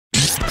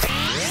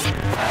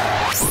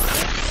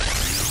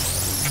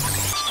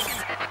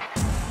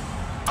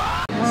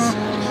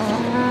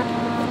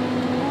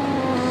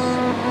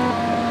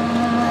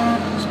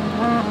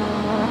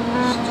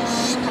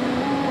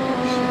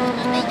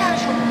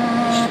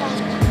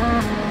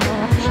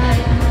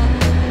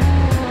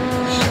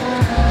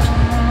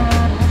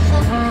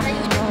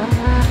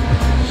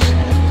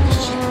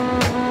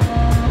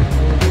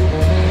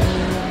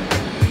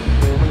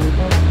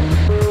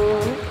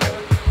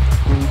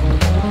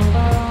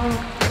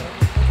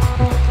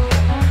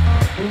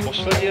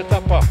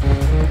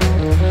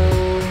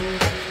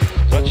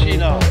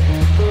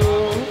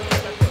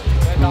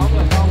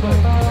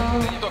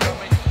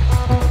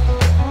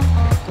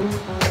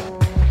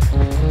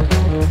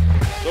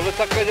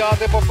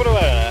děláte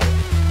poprvé, ne?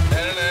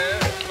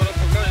 Ne, skoro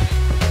pokaždý.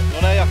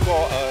 No ne,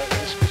 jako,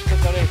 zkuste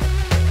tady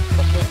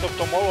takové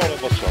to molo,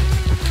 nebo co?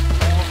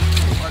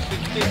 No,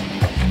 prakticky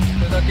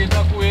to je taky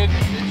takový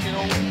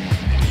většinou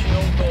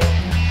to,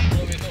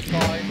 bylo by to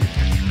fajn.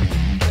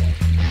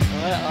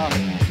 No ne, a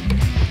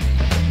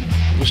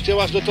pustě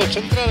vás do toho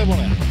centra, nebo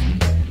ne?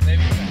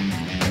 Nevíme.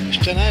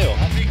 Ještě ne, jo?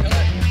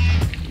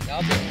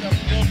 Já bych tam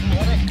udělal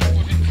bulharskou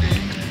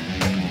pozici,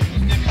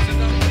 prostě bych se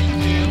tam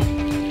lítil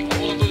a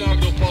ono to nějak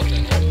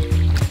dopadne.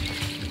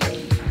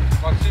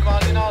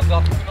 Maximálně nás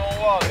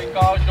zapuknou a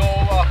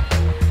vykážou a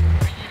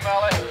uvidíme,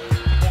 ale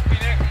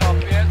pokynech v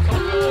mapě, co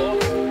bylo,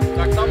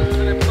 tak tam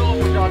se nepsalo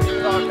o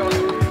žádným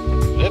zákazu.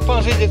 Kde je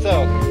pan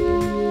ředitel?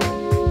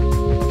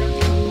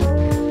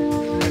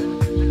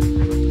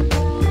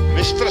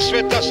 Mistr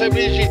světa se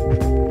blíží.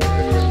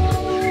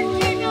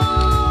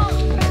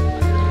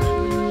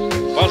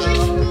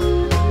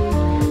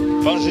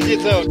 Pan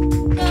ředitel.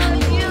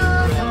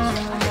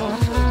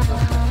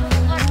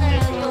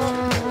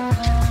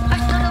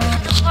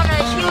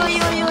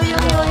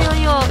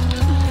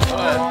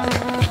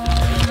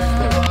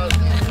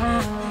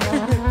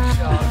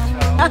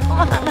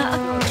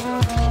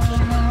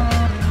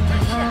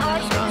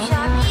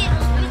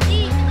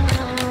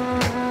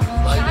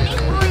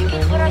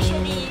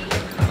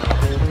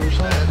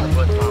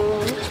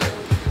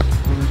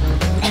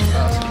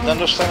 Ten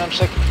dostaneme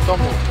se k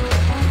tomu.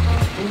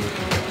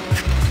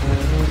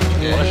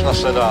 Koneš na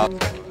sedá.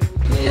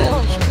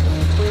 Jo.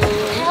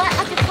 Hele,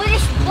 a ty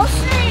půjdeš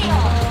bosej,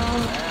 jo?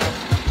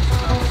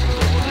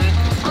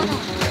 Ano.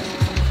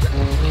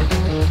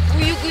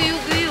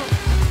 Guju.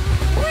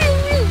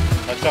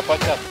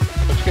 Paťa.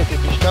 Počkej, ty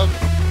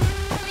pišťalky.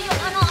 Jo,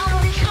 ano,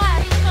 rychle.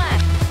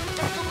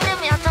 Tak to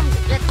budeme, já tam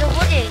jdu do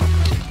vody.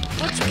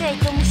 Počkej,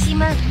 to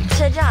musíme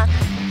předat.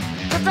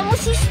 To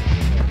musíš,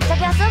 tak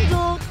já tam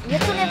jdu, mě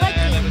to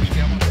nevadí.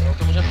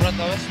 To můžeme podat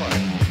na vesle.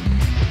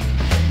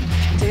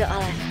 To je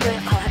ale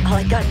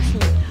elegantní.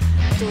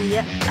 To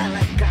je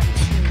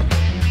elegantní.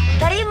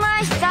 Tady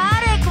máš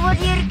dárek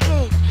od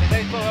Jirky.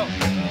 Dej to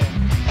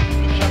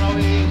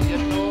Dusanovi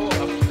jednou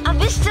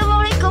abyste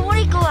mohli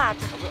komunikovat.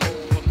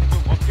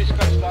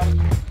 odpískat start.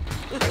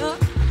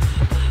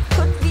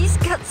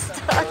 Odpískat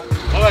start.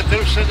 Ale ten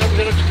už se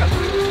nemůže dočkat.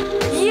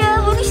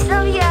 Jo, on už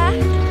tam je.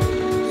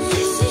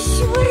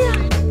 Ježišmarja.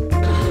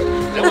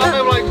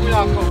 Nemáme vlajku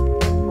nějakou.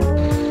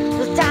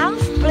 No tam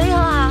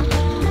vplihla.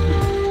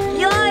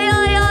 Jo.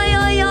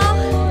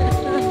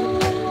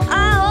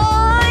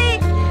 Ahoj.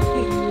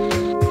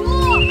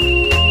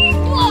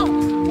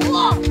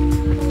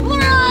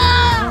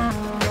 Hurá.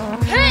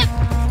 Hip.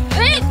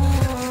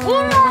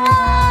 Hurá.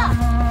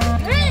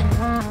 Hip.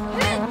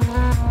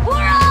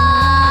 Hurá.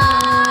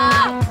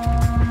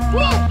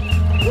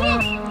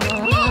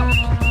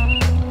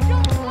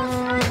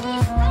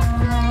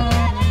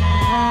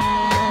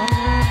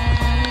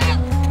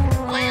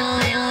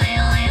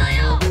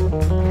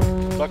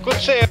 Tak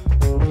kluci,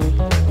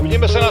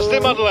 uvidíme se na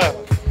Stymadle.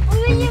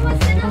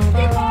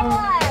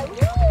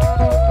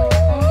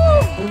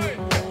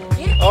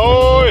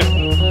 Ahoj.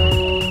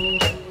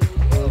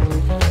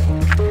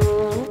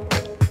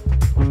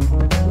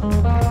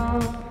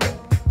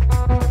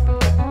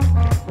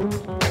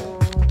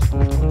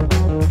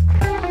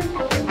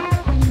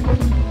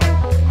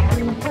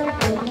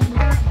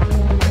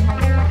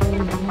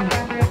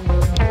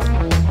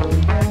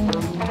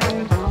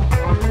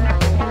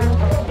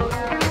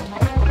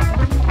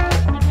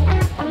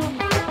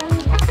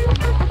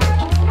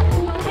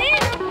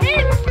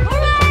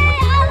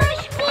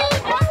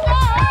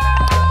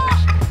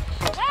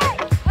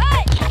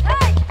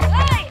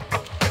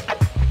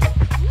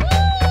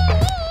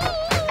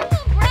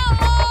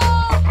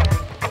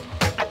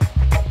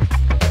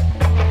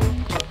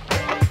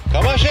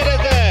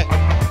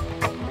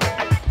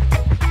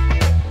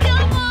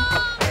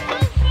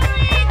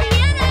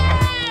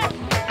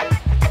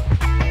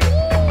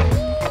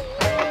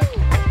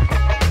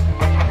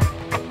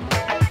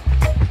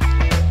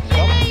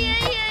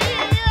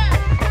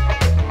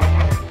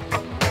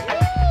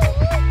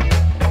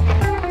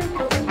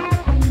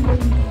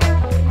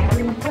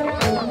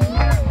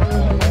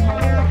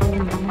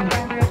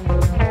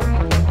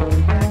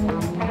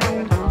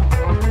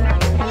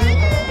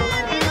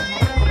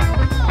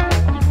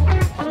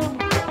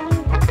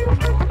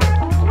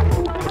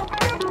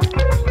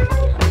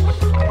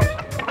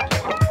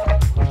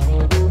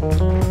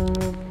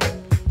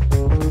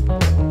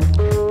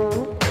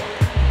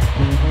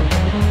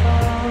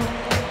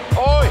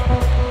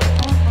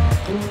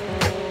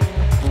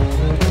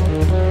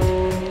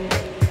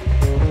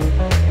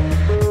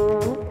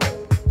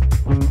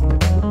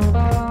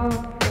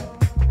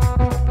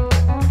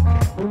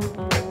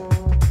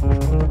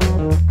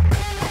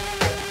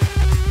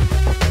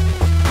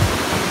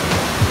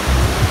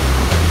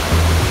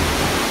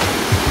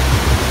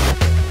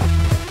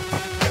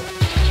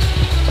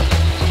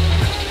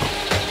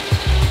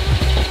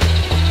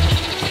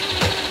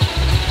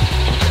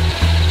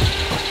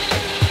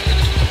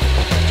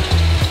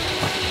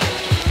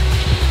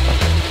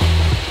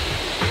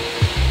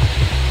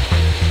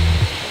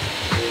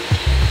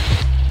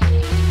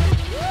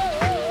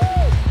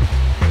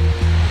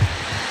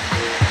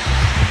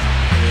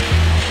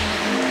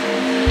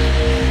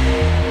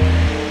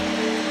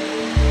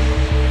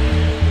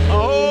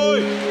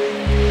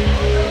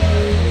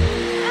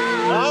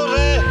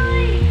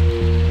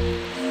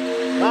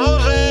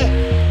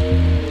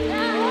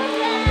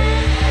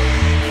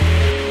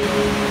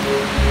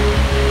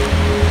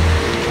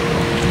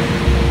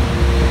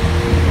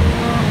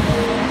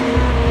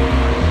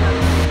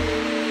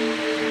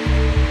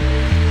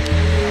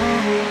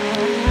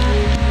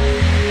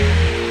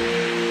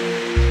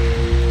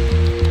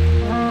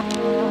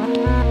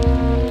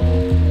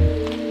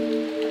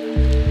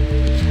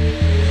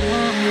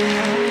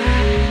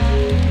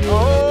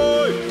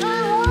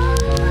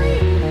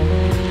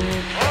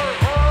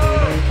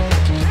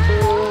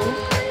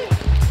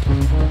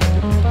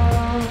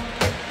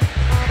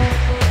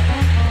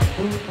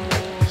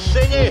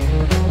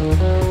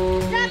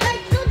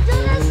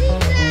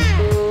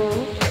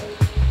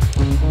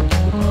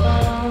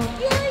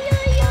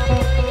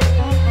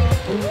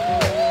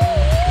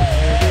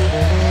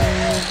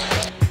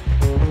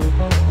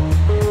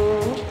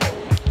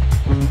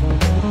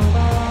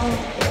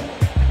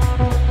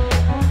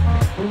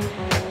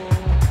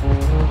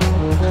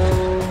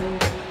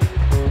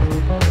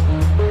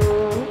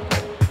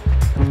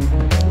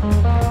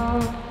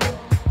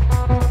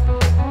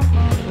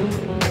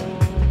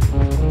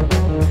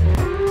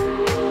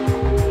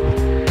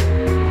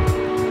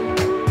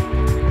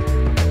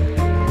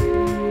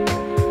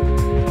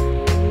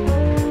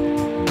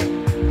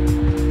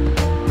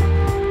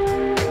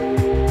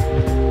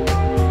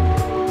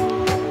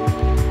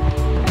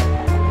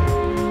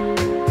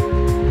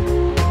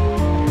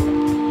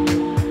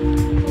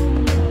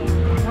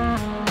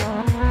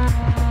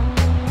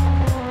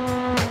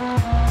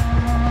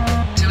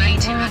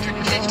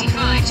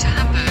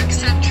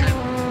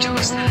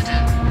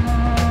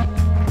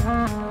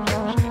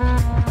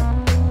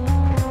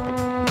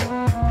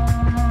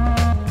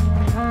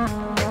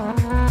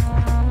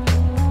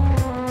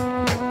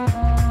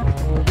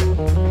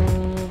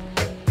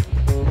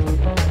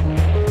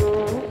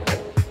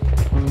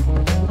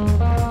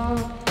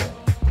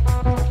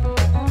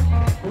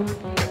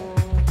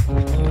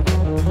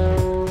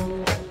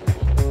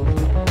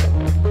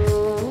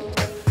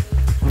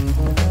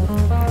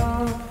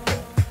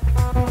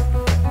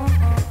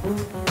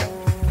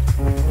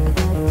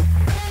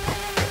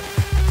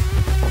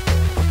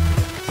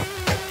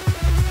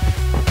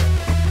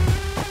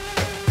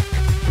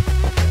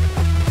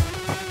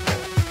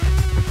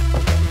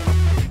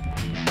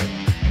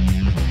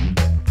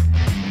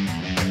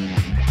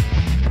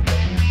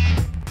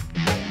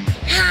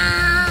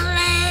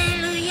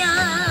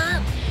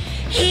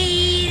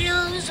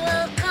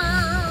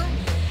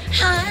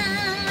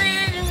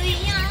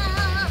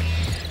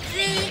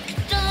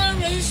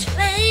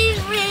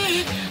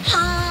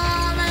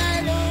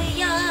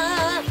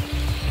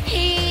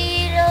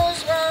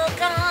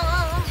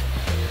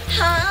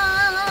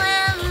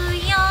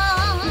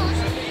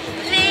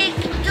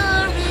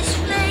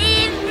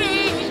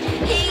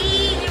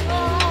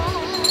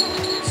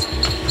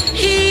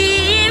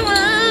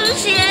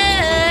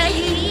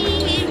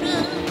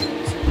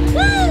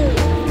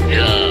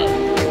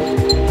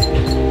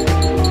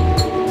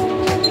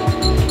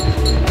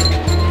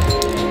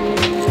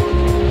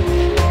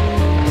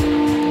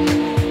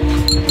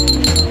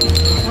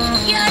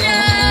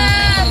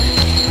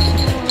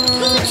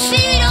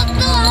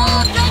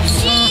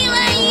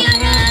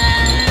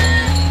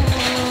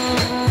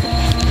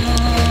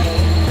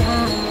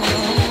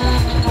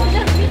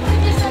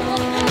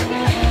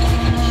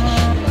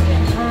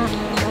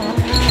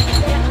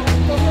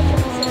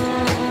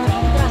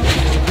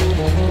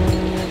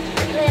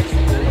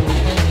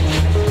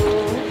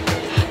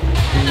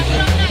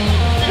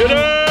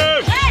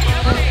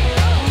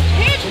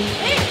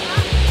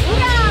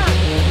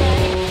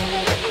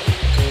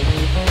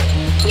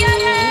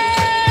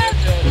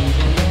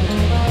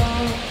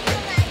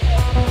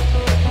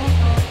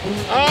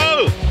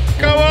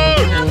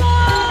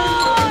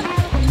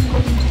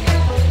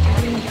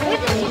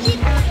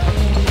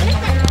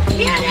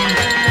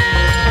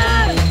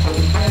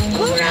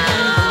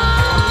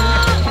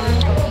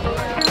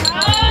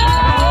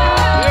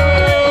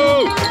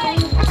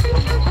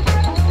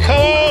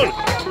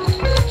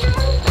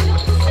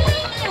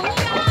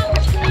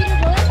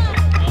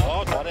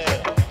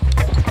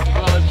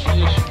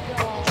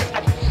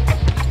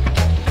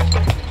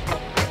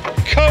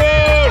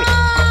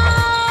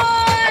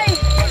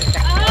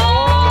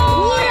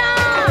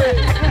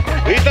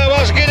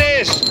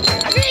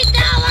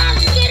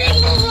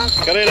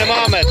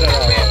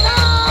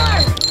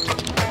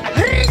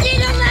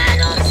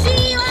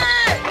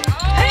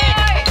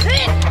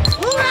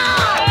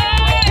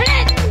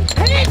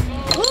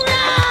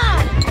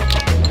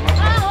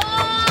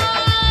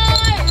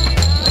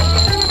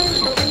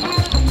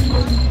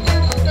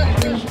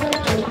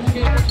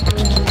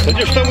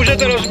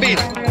 můžete rozbít.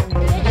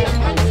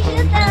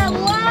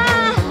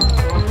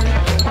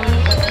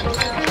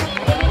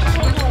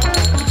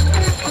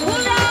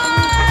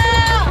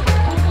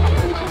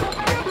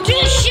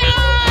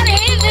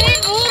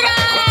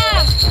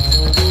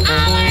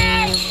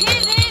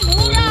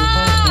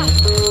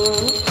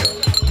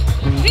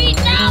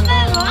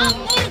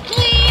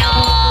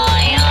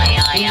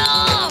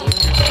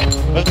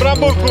 Bez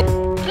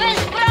bramburku. Bez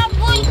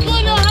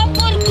bramburku do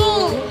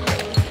Hamburgu.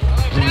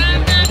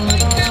 Správná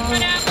dvojka,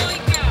 padá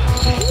dvojka.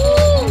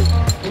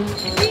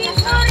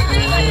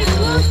 Výborný,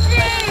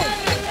 kusy.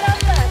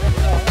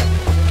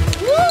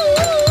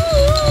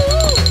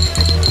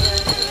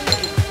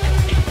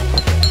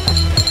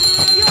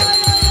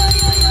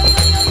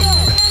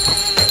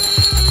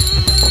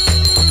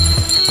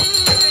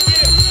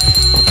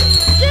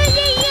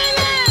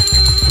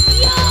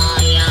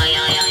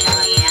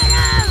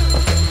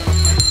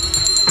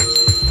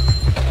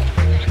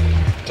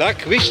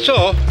 Tak víš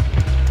co?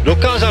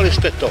 Dokázali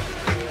jste to.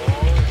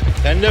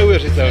 To je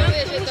neuvěřitelné.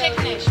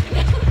 Řekneš.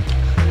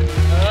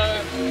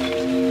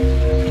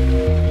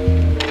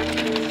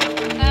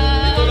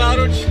 Je to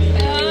náročný.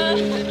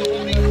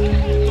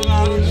 Je to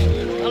náročný.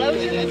 Ale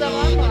už je to za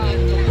váma.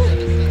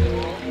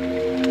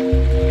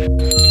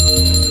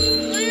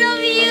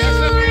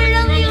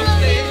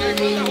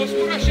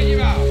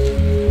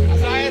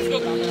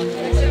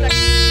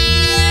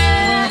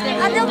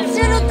 A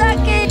dopředu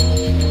taky.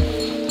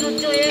 No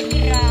to je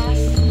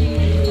krásný.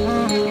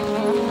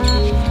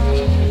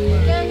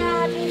 To je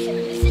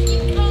nádherný. My se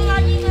tím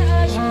proladíme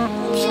až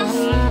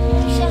úžasný,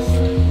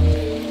 úžasný.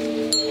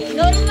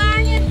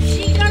 Normálně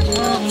příklad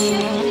pro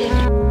všechny.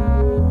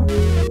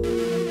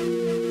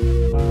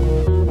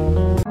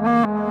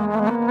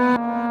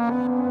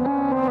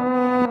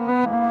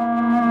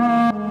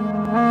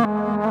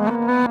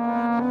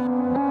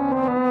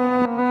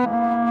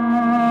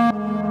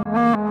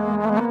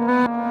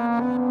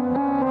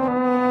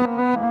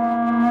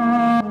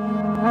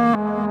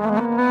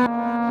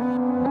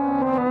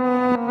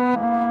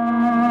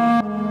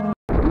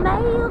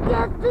 May you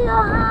get to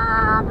your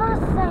harbor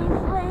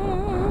safely,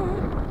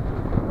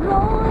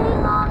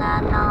 rolling on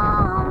and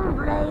on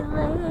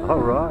bravely. All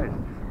right.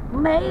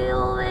 May you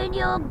win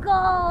your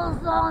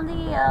goals on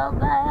the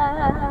Elbe,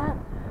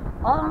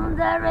 on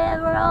the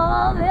river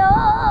of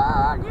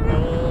your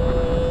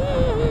dreams.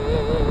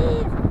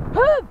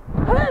 Hip,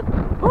 hip,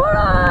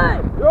 hooray!